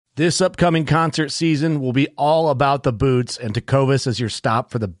This upcoming concert season will be all about the boots, and Tecovas is your stop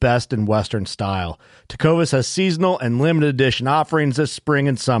for the best in Western style. Tecovas has seasonal and limited edition offerings this spring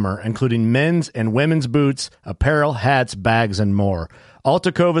and summer, including men's and women's boots, apparel, hats, bags, and more. All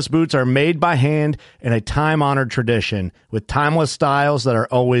Tecovas boots are made by hand in a time-honored tradition with timeless styles that are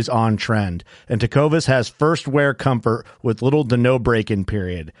always on trend. And Tecovas has first wear comfort with little to no break-in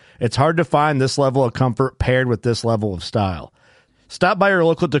period. It's hard to find this level of comfort paired with this level of style. Stop by your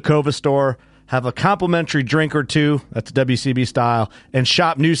local Tecovas store, have a complimentary drink or two, that's WCB style, and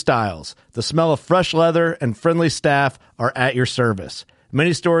shop new styles. The smell of fresh leather and friendly staff are at your service.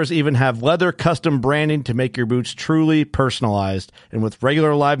 Many stores even have leather custom branding to make your boots truly personalized. And with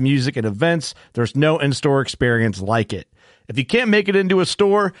regular live music and events, there's no in-store experience like it. If you can't make it into a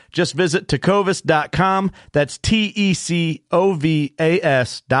store, just visit tecovas.com. That's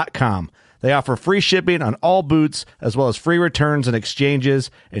TECOVAS.com. They offer free shipping on all boots, as well as free returns and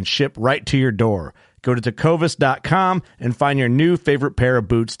exchanges, and ship right to your door. Go to tecovas.com and find your new favorite pair of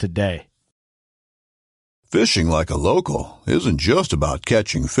boots today. Fishing like a local isn't just about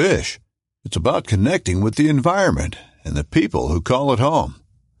catching fish. It's about connecting with the environment and the people who call it home.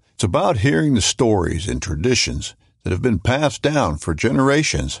 It's about hearing the stories and traditions that have been passed down for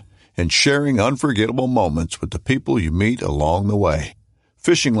generations and sharing unforgettable moments with the people you meet along the way.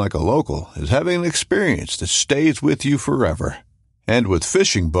 Fishing like a local is having an experience that stays with you forever. And with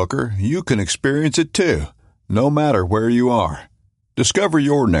Fishing Booker, you can experience it too, no matter where you are. Discover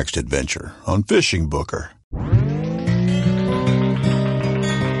your next adventure on Fishing Booker.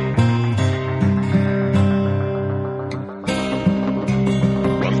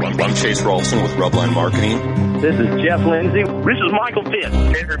 I'm Chase Rolfson with Rubline Marketing. This is Jeff Lindsay. This is Michael Fitz.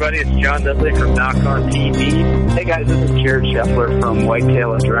 Hey, everybody, it's John Dudley from Knock On TV. Hey, guys, this is Jared Scheffler from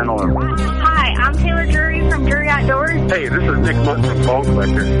Whitetail Adrenaline. Hi, I'm Taylor Drury from Drury Outdoors. Hey, this is Nick Munt from Bone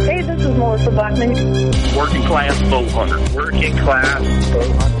Collector. Hey, this is Melissa Blackman. Working Class Bow Hunter. Working Class Bow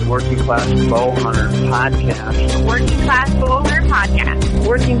Hunter. Working Class Bow Hunter Podcast. Working Class Bow Hunter Podcast.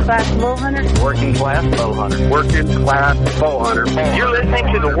 Working Class Bow Hunter. Working Class Bow Hunter. Working Class Bow Hunter. You're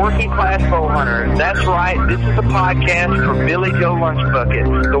listening to the Working Class Bow Hunter. That's right. This is a podcast for Billy Joe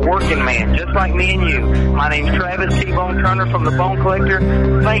Lunchbucket, the working man, just like me and you. My name's Travis T-Bone Turner from the Bone Collector.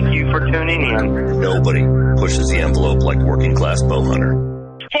 Thank you for tuning in. Nobody pushes the envelope like Working Class Bow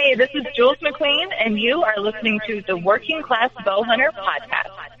Hunter. Hey, this is Jules McQueen, and you are listening to the Working Class Bow Hunter Podcast.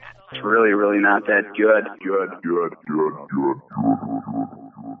 It's really, really not that good.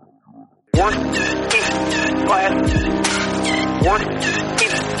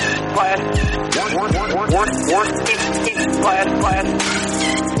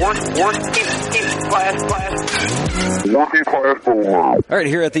 Working Class. Working Class. All right,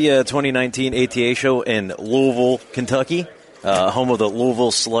 here at the 2019 ATA show in Louisville, Kentucky, home of the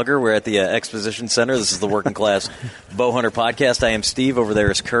Louisville Slugger. We're at the Exposition Center. This is the Working Class Bow Hunter Podcast. I am Steve. Over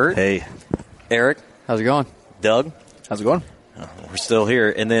there is Kurt. Hey. Eric. How's it going? Doug. How's it going? We're still here.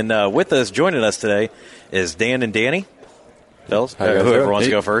 And then with us, joining us today, is Dan and Danny. Fellas, whoever wants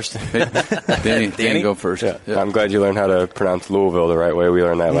to go first. Danny, go first. Yeah. I'm glad you learned how to pronounce Louisville the right way. We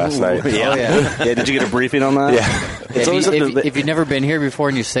learned that last night. Yeah. Did you get a briefing on that? Yeah. If you've never been here before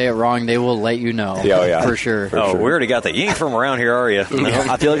and you say it wrong, they will let you know. Yeah. For sure. We already got that. You ain't from around here, are you?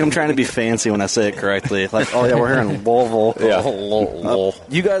 I feel like I'm trying to be fancy when I say it correctly. Like, oh, yeah, we're here in Louisville. Yeah.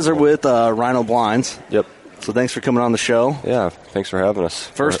 You guys are with Rhino Blinds. Yep. So thanks for coming on the show. Yeah, thanks for having us.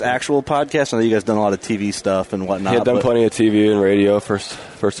 First actual podcast. I know you guys done a lot of TV stuff and whatnot. Yeah, done plenty of TV and radio.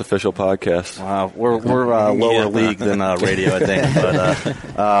 First official podcast. Wow, we're lower league than radio, I think.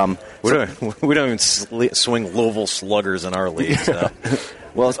 But we don't even swing Louisville Sluggers in our league. So.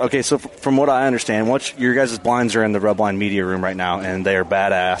 Well, okay, so from what I understand, your guys' blinds are in the Rubline Media Room right now, and they are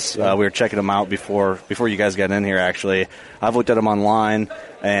badass. We were checking them out before you guys got in here, actually. I've looked at them online,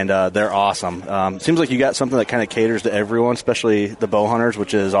 and they're awesome. Seems like you got something that kind of caters to everyone, especially the bow hunters,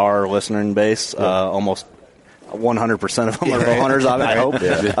 which is our listening base. Almost 100% of them are bow hunters, I hope.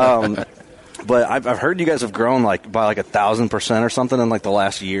 Yeah. But I've heard you guys have grown by 1,000% or something in the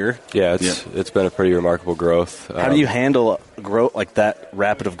last year. Yeah, it's been a pretty remarkable growth. How do you handle growth like that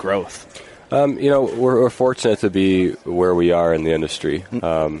rapid of growth? We're fortunate to be where we are in the industry.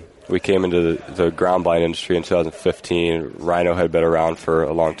 We came into the ground blind industry in 2015. Rhino had been around for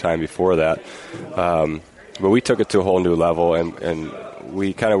a long time before that. But we took it to a whole new level, and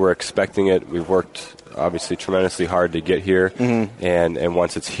we kind of were expecting it. We've worked obviously tremendously hard to get here, and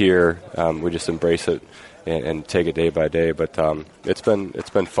once it's here, we just embrace it and take it day by day. But it's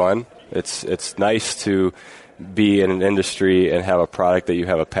been fun. It's nice to be in an industry and have a product that you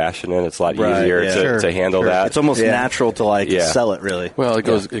have a passion in, it's a lot easier to handle that. It's almost natural to sell it, really. Well,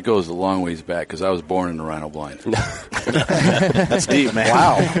 it goes a long ways back because I was born in the Rhino Blind. That's deep, man.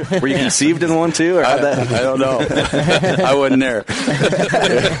 Wow. Were you conceived in one too? Or I don't know. I wasn't there.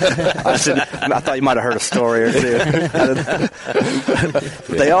 I thought you might have heard a story or two.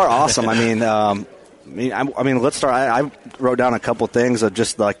 They are awesome. I mean, let's start. I wrote down a couple things of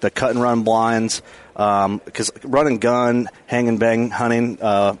just like the cut and run blinds, because run and gun, hang and bang hunting,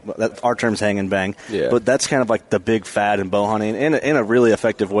 our term's hang and bang, but that's kind of like the big fad in bow hunting and a really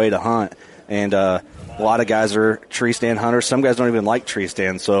effective way to hunt. And a lot of guys are tree stand hunters. Some guys don't even like tree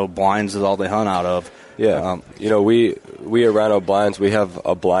stands, so blinds is all they hunt out of. Yeah, we at Rhino Blinds, we have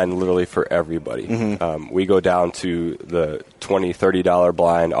a blind literally for everybody. Mm-hmm. We go down to the $20, $30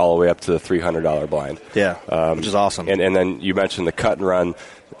 blind all the way up to the $300 blind. Yeah, which is awesome. And then you mentioned the cut and run.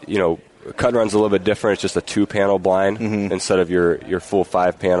 Cut and run's a little bit different. It's just a 2-panel blind instead of your full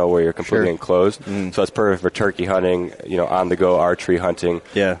 5-panel where you're completely enclosed. So it's perfect for turkey hunting, on the go archery hunting.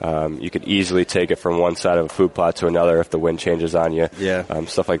 Yeah. You could easily take it from one side of a food plot to another if the wind changes on you. Yeah.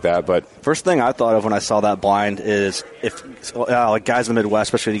 Stuff like that. But first thing I thought of when I saw that blind is if like guys in the Midwest,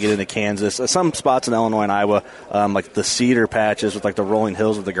 especially when you get into Kansas, some spots in Illinois and Iowa, like the cedar patches with like the rolling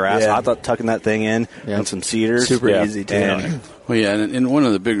hills with the grass. I thought tucking that thing in and some cedars, super easy too. Well, yeah, and one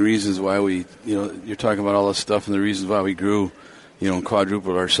of the big reasons why we, you're talking about all this stuff, and the reasons why we grew, and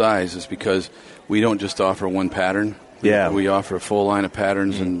quadrupled our size is because we don't just offer one pattern. We offer a full line of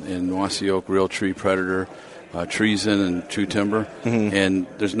patterns in mossy oak, real tree, predator, treason, and true timber. And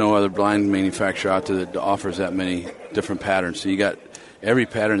there's no other blind manufacturer out there that offers that many different patterns. So you got every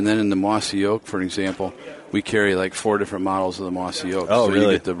pattern. And then in the mossy oak, for example, we carry like 4 different models of the mossy oak. Oh, so really?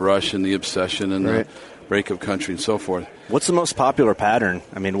 You get the brush and the obsession and the breakup country and so forth. What's the most popular pattern?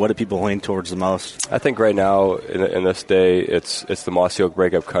 I mean, what do people lean towards the most? I think right now, in this day, it's the mossy oak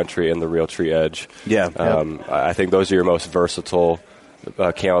breakup country and the real tree edge. Yeah. I think those are your most versatile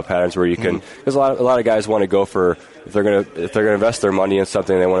camo patterns where you can, because a lot of guys want to go for, if they're gonna invest their money in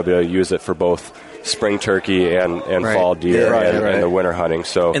something, they want to be able to use it for both spring turkey and fall deer and the winter hunting.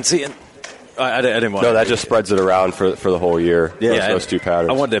 So I didn't want. No, that just spreads it around for the whole year. Those 2 patterns.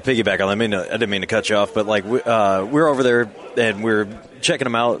 I wanted to piggyback on that. I didn't mean to cut you off, but like we're over there and we're checking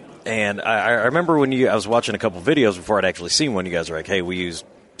them out. And I remember when I was watching a couple videos before I'd actually seen one. You guys were like, "Hey, we use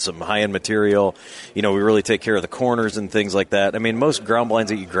some high-end material. We really take care of the corners and things like that." I mean, most ground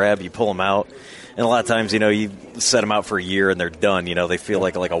blinds that you grab, you pull them out. And a lot of times, you set them out for a year and they're done. They feel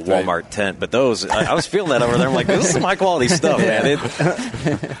like a Walmart tent. But those, I was feeling that over there. I'm like, this is some high quality stuff, man.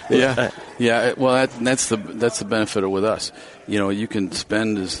 Well, that's the benefit with us. You can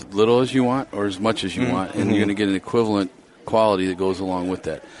spend as little as you want or as much as you want, and you're going to get an equivalent quality that goes along with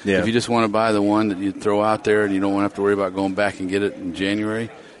that. Yeah. If you just want to buy the one that you throw out there and you don't want to have to worry about going back and get it in January,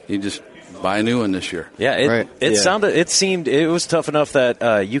 you just buy a new one this year. Yeah, it seemed it was tough enough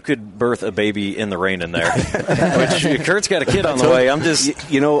that you could birth a baby in the rain in there. Which Kurt's got a kid on the way. I'm just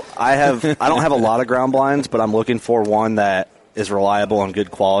I don't have a lot of ground blinds, but I'm looking for one that is reliable and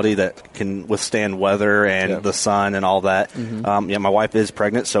good quality that can withstand weather and the sun and all that. My wife is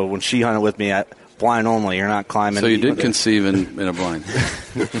pregnant, so when she hunted with me, blind only. You're not climbing. So you did conceive in a blind.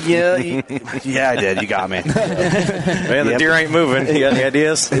 Yeah, I did. You got me. Man, the deer ain't moving. You got any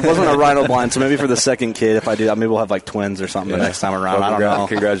ideas? It wasn't a rhino blind, so maybe for the second kid, if I do, maybe we'll have like twins or something the next time around. Well, I don't know.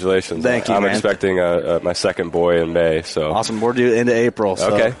 Congratulations. Thank you, I'm man. expecting my second boy in May. So awesome. We're due into April.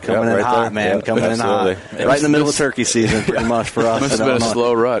 So coming in right hot, there. man. Yeah, coming in hot. Right in the middle of turkey season, pretty much for us. Must have been a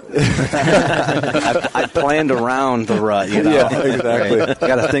slow rut. I planned around the rut. Yeah, exactly.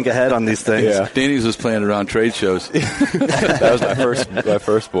 Got to think ahead on these things. Yeah. Danny's was planned around trade shows. That was my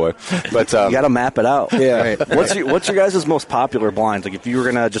first boy. But you got to map it out. Yeah. What's your guys' most popular blinds? Like if you were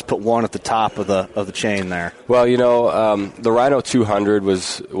gonna just put one at the top of the chain there. Well, the Rhino 200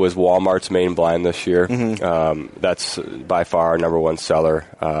 was Walmart's main blind this year. That's by far our number one seller.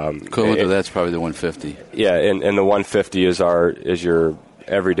 Equivalent to that's probably the 150. Yeah, and the 150 is your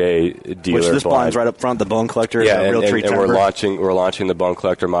everyday dealer. Which this blind's right up front. The bone collector. Yeah, real tree and timber. we're launching the bone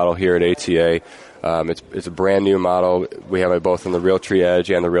collector model here at ATA. It's a brand new model. We have it both on the real tree edge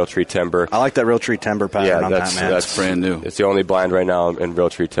and the real tree timber. I like that real tree timber pattern on that, man. That's brand new. It's the only blind right now in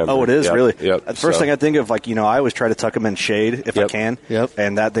real tree timber. Oh, it is? Really? Yep. The first thing I think of, I always try to tuck them in shade if I can. Yep.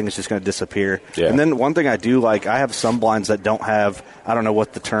 And that thing is just going to disappear. Yeah. And then one thing I do like, I have some blinds that don't have, I don't know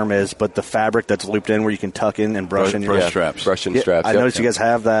what the term is, but the fabric that's looped in where you can tuck in and brush in your straps. Brush in straps. I noticed you guys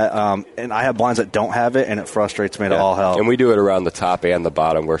have that. And I have blinds that don't have it, and it frustrates me to all hell. And we do it around the top and the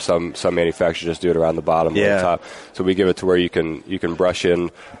bottom, where some manufacturers just do it around the bottom or the top. So we give it to where you can brush in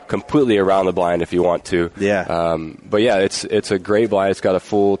completely around the blind if you want to. Yeah. But yeah, it's a great blind. It's got a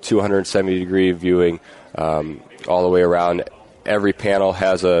full 270-degree viewing all the way around. Every panel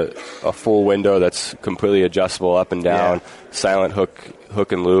has a full window that's completely adjustable up and down, silent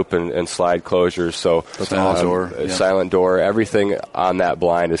hook and loop and slide closures. So silent door. Everything on that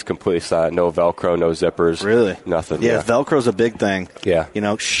blind is completely silent. No Velcro, no zippers. Really? Nothing. Yeah, Velcro's a big thing. Yeah.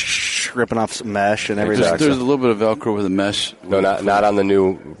 Ripping off some mesh and everything. There's a little bit of Velcro with a mesh. No, not on the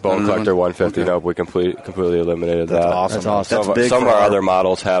new Bone Collector 150. Okay. No, we completely eliminated that. That's awesome. Some of our other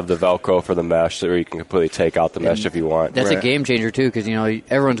models have the Velcro for the mesh, so you can completely take out the mesh if you want. That's a game changer too, because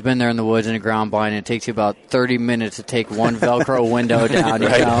everyone's been there in the woods in a ground blind, and it takes you about 30 minutes to take one Velcro window down.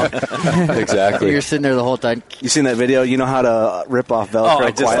 Exactly. You're sitting there the whole time. You seen that video? You know how to rip off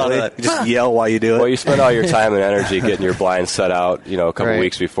Velcro quietly? You just yell while you do it. Well, you spend all your time and energy getting your blind set out, a couple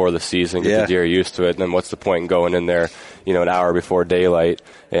weeks before the season, get the deer used to it, and then what's the point in going in there, an hour before daylight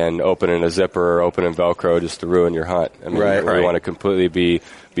and opening a zipper or opening Velcro just to ruin your hunt? I mean, we want to completely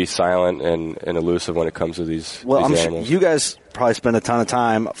be silent and elusive when it comes to these I'm animals. sure you guys probably spend a ton of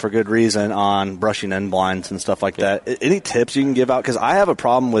time, for good reason, on brushing in blinds and stuff like that. Any tips you can give out? Because I have a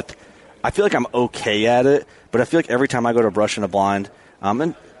problem with, I feel like I'm okay at it, but I feel like every time I go to brush in a blind,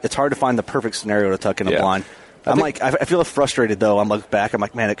 and it's hard to find the perfect scenario to tuck in a blind. I feel frustrated, though. I'm like back. I'm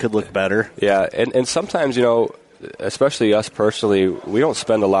like, man, it could look better. Yeah, and sometimes, especially us personally, we don't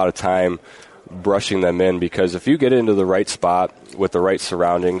spend a lot of time brushing them in, because if you get into the right spot with the right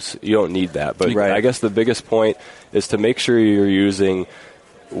surroundings, you don't need that. But I guess the biggest point is to make sure you're using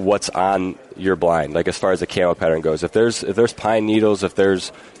what's on your blind, like as far as the camo pattern goes. If there's pine needles, if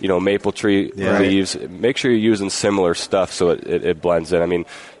there's maple tree leaves, make sure you're using similar stuff so it blends in. I mean,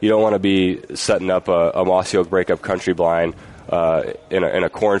 you don't want to be setting up a mossy oak breakup country blind in a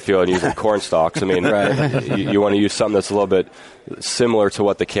cornfield and using corn stalks. I mean, you want to use something that's a little bit similar to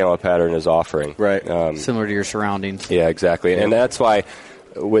what the camo pattern is offering. Right. Similar to your surroundings. Yeah, exactly. And that's why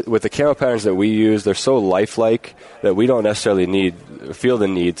with the camo patterns that we use, they're so lifelike that we don't necessarily feel the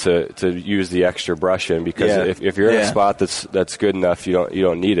need to use the extra brush in, because if you're in a spot that's good enough, you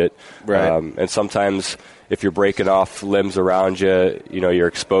don't need it. Right. And sometimes if you're breaking off limbs around you, you're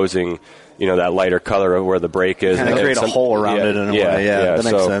exposing that lighter color of where the break is. Kind of create a hole around it in a way. Yeah, that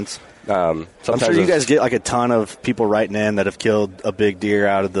makes sense. I'm sure you guys get like a ton of people writing in that have killed a big deer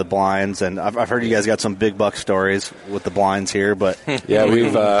out of the blinds, and I've heard you guys got some big buck stories with the blinds here. But yeah,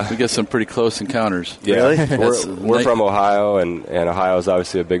 we get some pretty close encounters. Yeah. Really? We're from Ohio, and Ohio is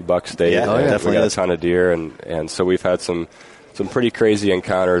obviously a big buck state. Yeah, definitely. We got a ton of deer, and so we've had some pretty crazy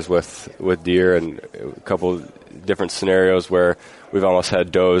encounters with deer, and a couple different scenarios where we've almost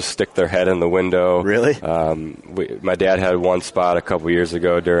had does stick their head in the window. Really? My dad had one spot a couple years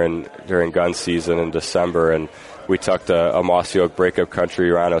ago during gun season in December, and we tucked a mossy oak breakup country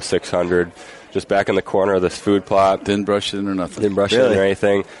Rhino 600 just back in the corner of this food plot. Didn't brush it in or nothing. Didn't brush it in or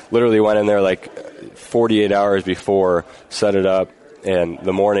anything. Literally went in there like 48 hours before, set it up. And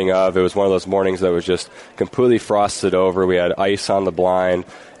the morning of, it was one of those mornings that was just completely frosted over. We had ice on the blind,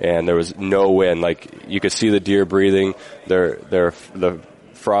 and there was no wind. Like, you could see the deer breathing. The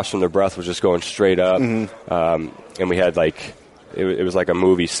frost from their breath was just going straight up. Mm-hmm. And we had, it was like a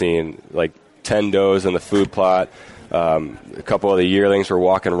movie scene, like 10 does in the food plot. A couple of the yearlings were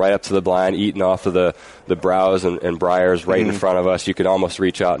walking right up to the blind, eating off of the browse and briars right in front of us. You could almost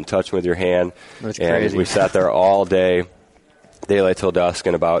reach out and touch them with your hand. That's and crazy. We sat there all day, daylight till dusk,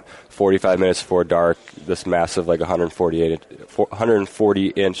 and about 45 minutes before dark, this massive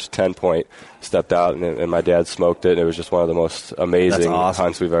 140-inch 10-point stepped out, and my dad smoked it, and it was just one of the most amazing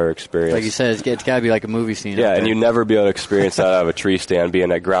hunts we've ever experienced. Like you said, it's got to be like a movie scene. Yeah, and you'd never be able to experience that out of a tree stand,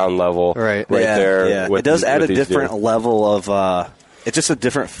 being at ground level there. Yeah. It does add a different level of... it's just a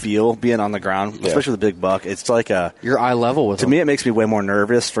different feel being on the ground, especially with the big buck. It's like you're eye level with them. To me, it makes me way more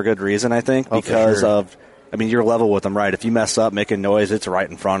nervous for good reason, I think, because of... I mean, you're level with them, right? If you mess up making noise, it's right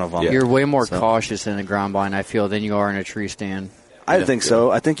in front of them. You're way more cautious in a ground blind, I feel, than you are in a tree stand. I think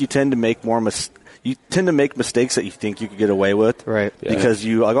so. I think you tend to make mistakes that you think you could get away with, right? Because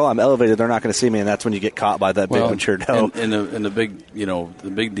you like, I'm elevated, they're not going to see me, and that's when you get caught by that big mature doe. And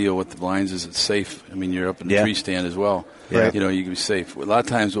the big deal with the blinds is it's safe. I mean, you're up in the tree stand as well. Yeah. You can be safe. A lot of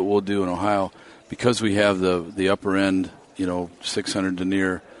times, what we'll do in Ohio, because we have the upper end, 600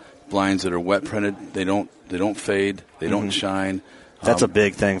 denier blinds that are wet printed, they don't fade, they don't shine. That's a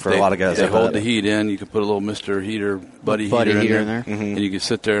big thing for a lot of guys. They hold the heat in. You can put a little Mr. Heater, buddy heater in there. Mm-hmm. And you can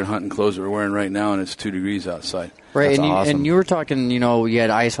sit there and hunt in clothes that we're wearing right now, and it's 2 degrees outside. Right, That's awesome. And you were talking, you had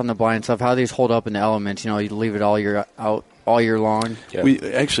ice on the blind and stuff. How do these hold up in the elements? You leave it all year out. all year long? Yeah. We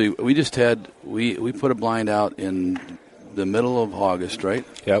put a blind out in the middle of August, right?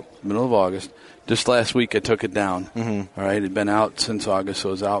 Yep. Middle of August. Just last week I took it down. Mm-hmm. All right, it had been out since August, so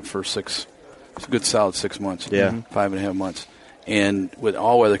it was out for it's a good solid 6 months. Yeah. 5.5 months. And with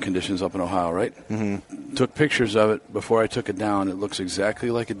all weather conditions up in Ohio, right? Mm-hmm. Took pictures of it before I took it down. It looks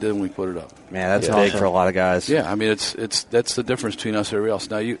exactly like it did when we put it up. Man, that's big for a lot of guys. Yeah, I mean, that's the difference between us and everybody else.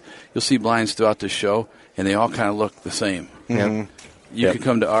 Now, you'll see blinds throughout this show, and they all kind of look the same. Mm-hmm. You could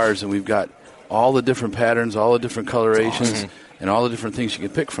come to ours, and we've got all the different patterns, all the different colorations, and all the different things you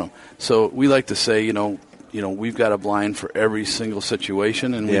can pick from. So we like to say, we've got a blind for every single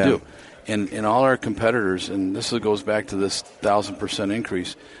situation, and we do. And all our competitors, and this goes back to this 1,000%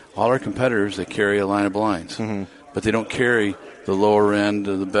 increase, all our competitors, they carry a line of blinds. Mm-hmm. But they don't carry the lower end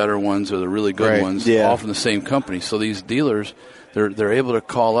or the better ones or the really good ones, all from the same company. So these dealers, they're able to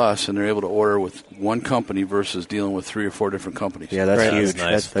call us, and they're able to order with one company versus dealing with 3 or 4 different companies. Yeah, that's huge. That's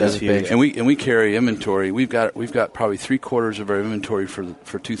nice. That's huge. And we carry inventory. We've got probably 3/4 of our inventory for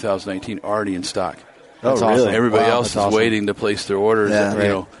 2019 already in stock. That's really? Awesome. Everybody else is waiting to place their orders.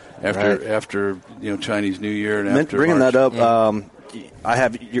 After Chinese New Year and after bringing March. that up. I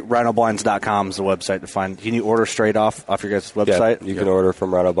have rhinoblinds.com is the website to find. Can you order straight off your guys' website? Yeah, you can order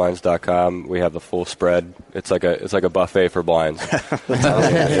from rhinoblinds.com. We have the full spread. It's like a buffet for blinds. Do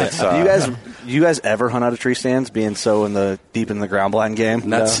you guys ever hunt out of tree stands, being so deep in the ground blind game?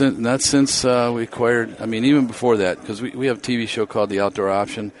 Not since we acquired. I mean, even before that, because we have a TV show called The Outdoor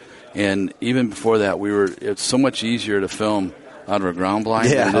Option, and even before that, it's so much easier to film out of a ground blind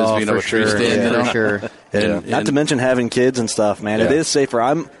than it is being a tree stand. For sure. And not to mention having kids and stuff, man. It is safer.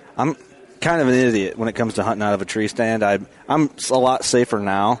 I'm kind of an idiot when it comes to hunting out of a tree stand. I'm a lot safer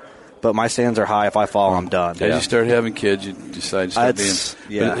now, but my stands are high. If I fall, I'm done. As you start having kids, you decide to start being.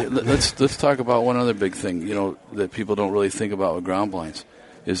 Yeah. Let's talk about one other big thing. That people don't really think about with ground blinds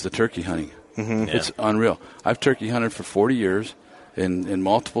is the turkey hunting. Mm-hmm. Yeah. It's unreal. I've turkey hunted for 40 years in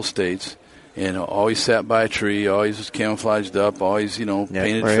multiple states. And always sat by a tree, always was camouflaged up, always,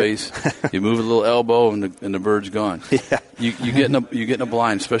 painted face. You move a little elbow and the bird's gone. Yeah. You get in a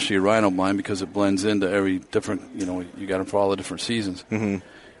blind, especially a rhino blind, because it blends into every different, you got them for all the different seasons. Mm-hmm.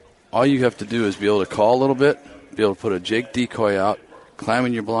 All you have to do is be able to call a little bit, be able to put a Jake decoy out, climb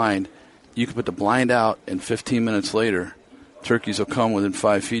in your blind. You can put the blind out, and 15 minutes later, turkeys will come within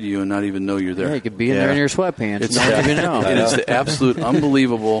 5 feet of you and not even know you're there. Yeah, you could be in there in your sweatpants. No one even know. And it's the absolute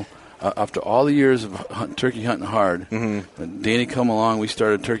unbelievable. After all the years of turkey hunting hard, when Danny come along, we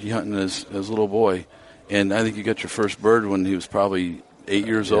started turkey hunting as a little boy. And I think you got your first bird when he was probably 8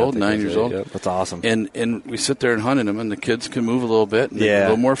 years old, 9 years old. Yep. That's awesome. And we sit there and hunted him, and the kids can move a little bit, and they're a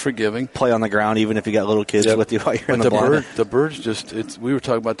little more forgiving. Play on the ground, even if you got little kids with you while you're in the blind. The birds just, we were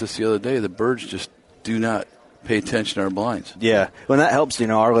talking about this the other day, the birds just do not pay attention to our blinds. Yeah. Well, that helps.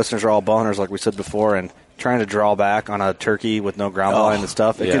 Our listeners are all boners, like we said before, and trying to draw back on a turkey with no ground blind and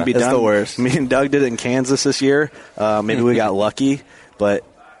stuff. It can be done. It's the worst. Me and Doug did it in Kansas this year. Maybe we got lucky, but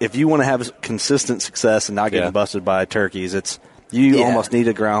if you want to have consistent success and not getting busted by turkeys, you almost need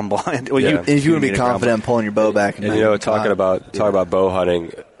a ground blind. Well, if you want to be confident pulling your bow back. And talking about bow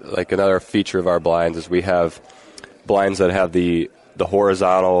hunting, like another feature of our blinds is we have blinds that have the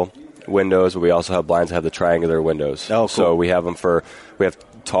horizontal windows, but we also have blinds that have the triangular windows. Oh, cool. So we have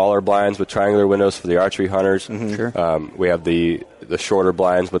taller blinds with triangular windows for the archery hunters. Mm-hmm. Sure. We have the shorter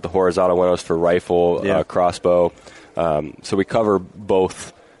blinds with the horizontal windows for rifle, crossbow. So we cover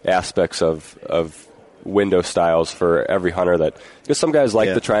both aspects of window styles for every hunter. Because some guys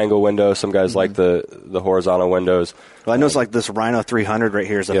like the triangle window, some guys like the horizontal windows. Well, I know it's like this Rhino 300 right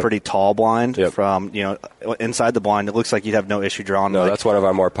here is a pretty tall blind. From inside the blind, it looks like you'd have no issue drawing. No, that's one of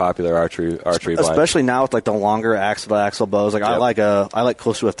our more popular archery blinds. Especially now with like the longer axle to axle bows. Like I like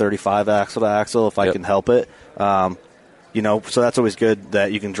close to a 35 axle to axle if I can help it. So that's always good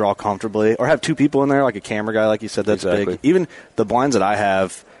that you can draw comfortably or have 2 people in there, like a camera guy, like you said. That's big. Even the blinds that I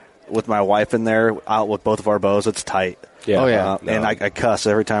have with my wife in there, out with both of our bows, it's tight. Yeah. And I cuss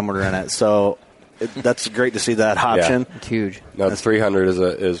every time we're in it. So that's great to see that option. It's huge. No, the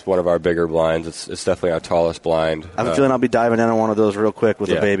 300 is one of our bigger blinds. It's definitely our tallest blind. I have a feeling I'll be diving in on one of those real quick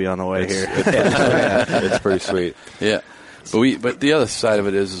with a baby on the way here. It's pretty sweet. Yeah. But the other side of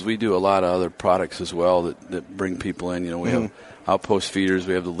it is we do a lot of other products as well that bring people in. We have outpost feeders,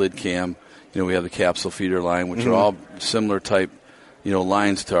 we have the lid cam, we have the capsule feeder line, which are all similar type,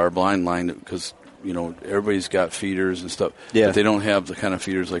 lines to our blind line because, everybody's got feeders and stuff. Yeah. But they don't have the kind of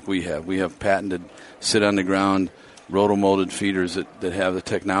feeders like we have. We have patented sit on the ground, roto-molded feeders that have the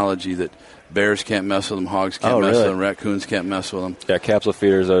technology that bears can't mess with them, hogs can't mess with them, raccoons can't mess with them. Yeah, capsule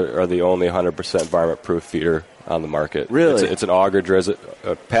feeders are the only 100% environment-proof feeder on the market. Really? It's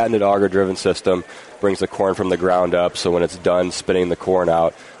a patented auger-driven system, brings the corn from the ground up, so when it's done spinning the corn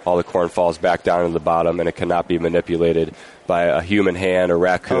out, all the corn falls back down to the bottom, and it cannot be manipulated by a human hand or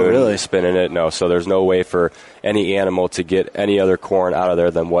raccoon spinning it. No, so there's no way for any animal to get any other corn out of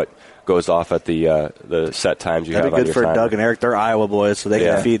there than what goes off at the set times you have on your timer. That'd be good for Doug and Eric. They're Iowa boys, so they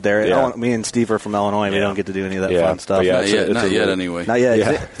can feed there. Yeah. Me and Steve are from Illinois. We don't get to do any of that fun stuff. Not yet, anyway. Not yet.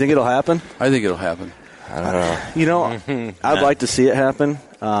 You think it'll happen? I think it'll happen. I don't know. I'd like to see it happen.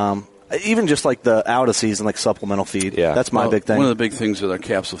 Even just like the out of season, like supplemental feed. Yeah. That's my big thing. One of the big things with our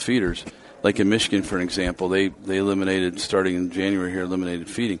capsule feeders, like in Michigan, for an example, they eliminated, starting in January here, eliminated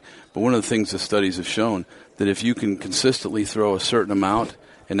feeding. But one of the things the studies have shown, that if you can consistently throw a certain amount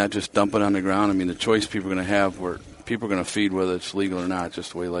and not just dump it on the ground, I mean, the choice people are going to have where people are going to feed whether it's legal or not,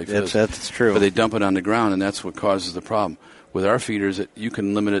 just the way life is. That's true. But they dump it on the ground, and that's what causes the problem. With our feeders, you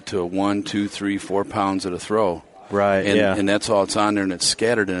can limit it to 1, 2, 3, 4 pounds at a throw. Right, and that's all it's on there, and it's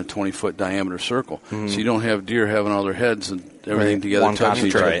scattered in a 20-foot diameter circle. Mm-hmm. So you don't have deer having all their heads and everything together. One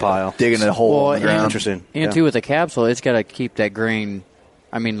concentrated pile. Digging a hole in the ground. Interesting. And, too, with the capsule, it's got to keep that grain,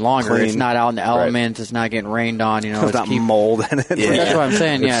 longer. Clean. It's not out in the elements. It's not getting rained on. It's not mold in it. Yeah. That's what I'm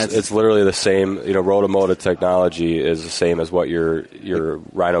saying, It's literally the same. rotomolded technology is the same as what your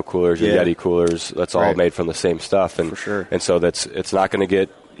Rhino coolers, your Yeti coolers, that's all made from the same stuff. And, for sure. And so it's not going to get,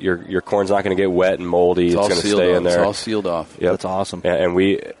 your corn's not going to get wet and moldy. It's going to stay in there. It's all sealed off. Yep. That's awesome. And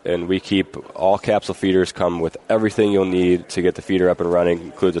we keep all capsule feeders come with everything you'll need to get the feeder up and running.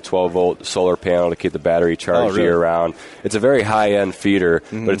 Includes a 12-volt solar panel to keep the battery charged year round. It's a very high-end feeder,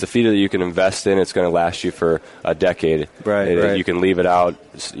 but it's a feeder that you can invest in. It's going to last you for a decade. Right. You can leave it out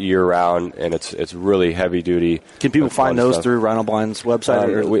year round, and it's really heavy duty. Can people find those through Rhino Blinds website?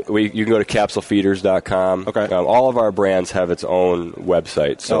 You can go to capsulefeeders.com. Okay. All of our brands have its own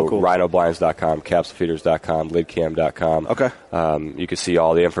website. So cool. rhinoblinds.com, capsulefeeders.com, lidcam.com. Okay. You can see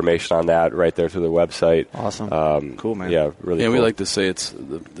all the information on that right there through the website. Awesome. Cool, man. Yeah, really cool. We like to say it's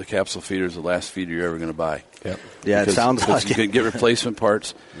the capsule feeder is the last feeder you're ever going to buy. Yep. Yeah, it sounds like you can get replacement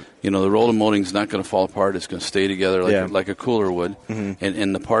parts. The roller molding is not going to fall apart. It's going to stay together like a cooler would. Mm-hmm.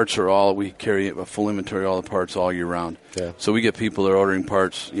 And the parts are we carry a full inventory of all the parts all year round. Yeah. So we get people that are ordering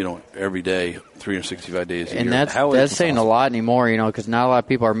parts, every day, 365 days a year. And that's saying a lot anymore, because not a lot of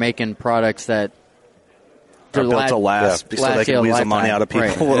people are making products that are built to last, so they can lose the money out of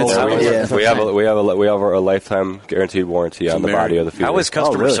people. Right. We have a lifetime guaranteed warranty on the body of the feeder. How is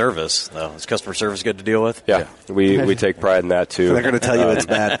customer service, though? Is customer service good to deal with? Yeah. We take pride in that, too. They're going to tell you it's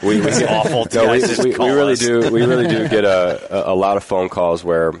bad. It's awful. We really do get a lot of phone calls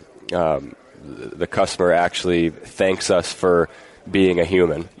where the customer actually thanks us for being a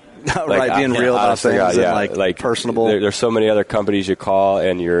human. Being real about things and personable. There's so many other companies you call,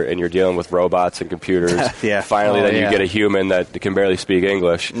 and you're dealing with robots and computers. Finally, you get a human that can barely speak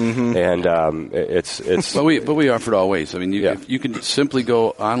English, and it's. But we offer it all ways. You can simply go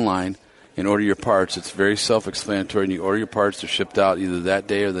online and order your parts. It's very self-explanatory, and you order your parts. They're shipped out either that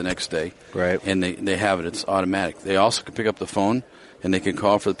day or the next day. Right. And they have it. It's automatic. They also can pick up the phone, and they can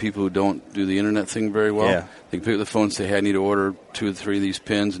call for the people who don't do the internet thing very well. Yeah. They can pick up the phone and say, hey, I need to order 2 or 3 of these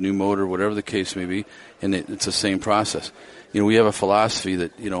pins, new motor, whatever the case may be, and it's the same process. We have a philosophy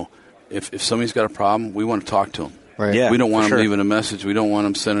that, if somebody's got a problem, we want to talk to them. Right. Yeah, we don't want them leaving a message. We don't want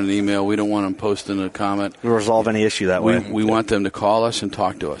them sending an email. We don't want them posting a comment. We resolve any issue that way. We want them to call us and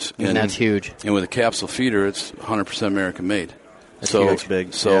talk to us. And that's huge. And with a capsule feeder, it's 100% American made. That's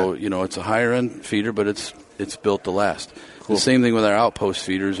big. So, it's a higher-end feeder, but it's built to last. Cool. The same thing with our outpost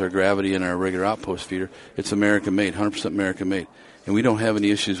feeders, our Gravity and our regular outpost feeder. It's American made, 100% American made. And we don't have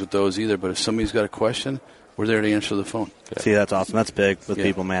any issues with those either, but if somebody's got a question, we're there to answer the phone. Yeah. See, that's awesome. That's big with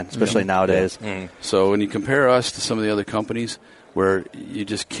people, man, especially nowadays. Yeah. Mm-hmm. So when you compare us to some of the other companies where you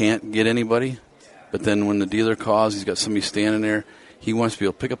just can't get anybody, but then when the dealer calls, he's got somebody standing there, he wants to be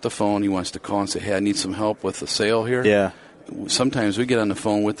able to pick up the phone, he wants to call and say, hey, I need some help with the sale here. Yeah. Sometimes we get on the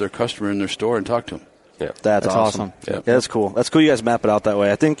phone with their customer in their store and talk to them. Yeah. That's awesome. Yeah, that's cool. That's cool you guys map it out that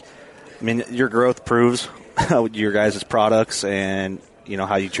way. I think, your growth proves your guys' products and,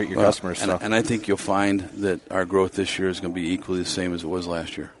 how you treat your customers. And I think you'll find that our growth this year is going to be equally the same as it was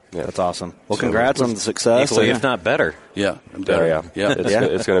last year. Yeah. That's awesome. Well, congrats on the success. Equally, if not better. Yeah. Better.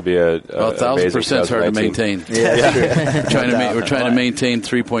 It's going to be a 1,000% hard to maintain. Yeah. We're trying to maintain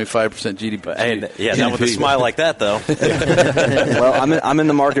 3.5% GDP. Not with a smile like that, though. Well, I'm in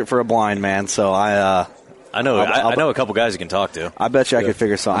the market for a blind, man, so I know a couple guys you can talk to. I bet you I could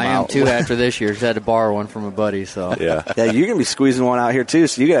figure something out. I am too after this year. Just had to borrow one from a buddy. So yeah, you're gonna be squeezing one out here too.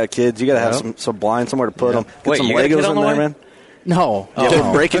 So you got kids. You got to have some blind somewhere to put them. Get some Legos in there, man. No.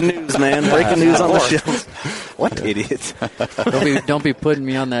 Breaking news, man. Breaking news on the show. What idiots. Don't be putting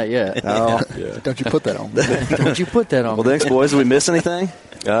me on that yet. Oh. Yeah. Don't you put that on. Don't you put that on. Well, thanks, boys. Did we miss anything?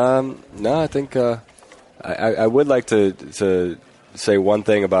 No, I think I would like to say one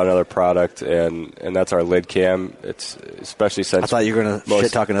thing about another product, and that's our lid cam. It's especially since I thought you were going to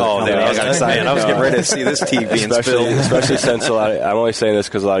shit talking to I was getting ready to see this tea being spilled. Especially since a lot I'm only saying this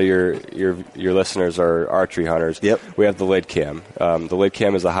because a lot of your listeners are archery hunters. Yep. We have the lid cam. The lid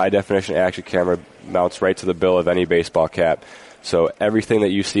cam is a high definition action camera, mounts right to the bill of any baseball cap. So everything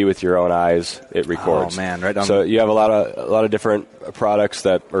that you see with your own eyes, it records. Oh man, right on. So you have a lot of different products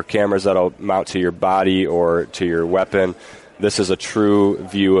or cameras that'll mount to your body or to your weapon. This is a true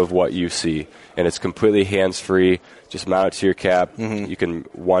view of what you see, and it's completely hands-free. Just mount it to your cap. Mm-hmm. You can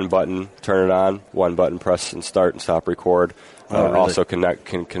one button turn it on, one button press and start and stop record. Really? Also can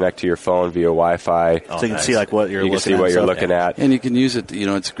connect to your phone via Wi-Fi. So you can see like what you're looking at. And you can use it.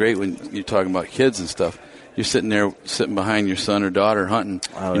 It's great when you're talking about kids and stuff. You're sitting behind your son or daughter hunting.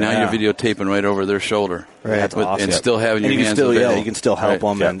 You're videotaping right over their shoulder. Right, that's awesome. And still having your hands available. You can still help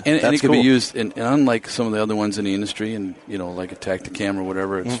them. And it can be used, and unlike some of the other ones in the industry, and like a Tacticam or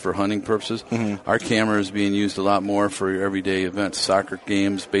whatever, it's for hunting purposes. Mm-hmm. Our camera is being used a lot more for your everyday events, soccer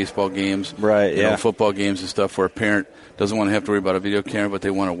games, baseball games, football games and stuff, where a parent doesn't want to have to worry about a video camera, but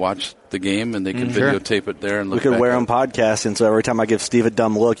they want to watch the game, and they can videotape it there and look. We could wear on podcasting, so every time I give Steve a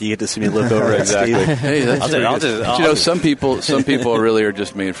dumb look, you get to see me look over at Steve. Hey, that's some people really are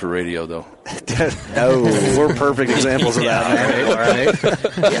just made for radio, though. No, we're perfect examples of that. All right.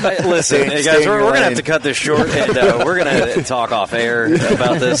 Listen, hey guys, we're going to have to cut this short, and we're going to talk off air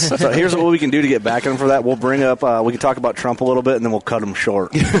about this. So here's what we can do to get back at him for that. We'll bring up, we can talk about Trump a little bit, and then we'll cut him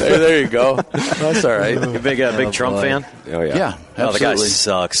short. There you go. That's all right. You big Trump fan? Oh, yeah. Yeah, absolutely. Oh, the guy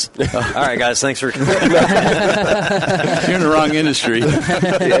sucks. All right, guys, thanks for. You're in the wrong industry.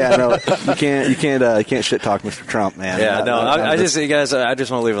 Yeah, no, you can't shit talk Mr. Trump, man. Yeah, I just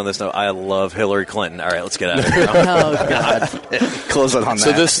want to leave on this note. I love Hillary Clinton. All right, let's get out of here. Oh God, close it on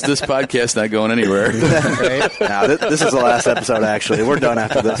that. So this podcast's not going anywhere. No, this is the last episode. Actually, we're done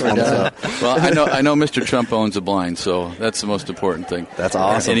after this one. So. Well, I know Mr. Trump owns a blind, so that's the most important thing. That's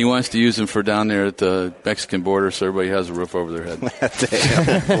awesome. And he wants to use them for down there at the Mexican border, so everybody has a roof over their head.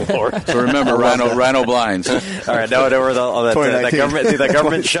 Damn. So remember, Rhino Blinds. All right, now that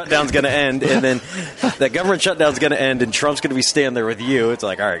government shutdown's going to end, and then that government shutdown's going to end, and Trump's going to be standing there with you. It's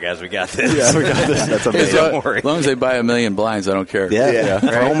like, all right, guys, we got this. Yeah, we got this. That's amazing. Don't worry. As long as they buy 1 million blinds, I don't care. Yeah.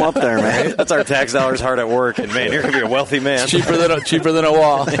 Throw them up there, man. That's our tax dollars hard at work, and man, you're going to be a wealthy man. It's cheaper than a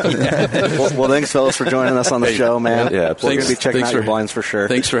wall. Well, thanks, fellas, for joining us on the show, man. Yeah, we're going to be checking out your blinds for sure.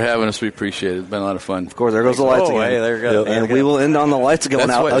 Thanks for having us. We appreciate it. It's been a lot of fun. Of course, there goes the lights again. Hey, there you go. And we will end on the lights going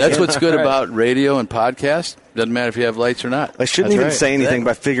out. That's what's good about radio and podcast. Doesn't matter if you have lights or not. I shouldn't even say anything, but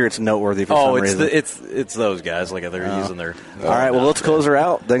I figure it's noteworthy for some reason. It's those guys. Like they're using their. All right, well, let's close her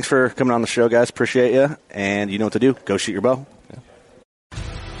out. Thanks for coming on the show, guys. Appreciate you. And you know what to do. Go shoot your bow.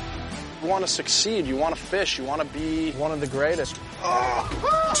 You want to succeed. You want to fish. You want to be one of the greatest.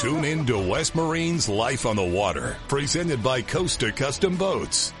 Tune in to West Marine's Life on the Water, presented by Costa Custom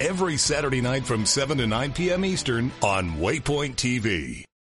Boats, every Saturday night from 7 to 9 p.m. Eastern on Waypoint TV.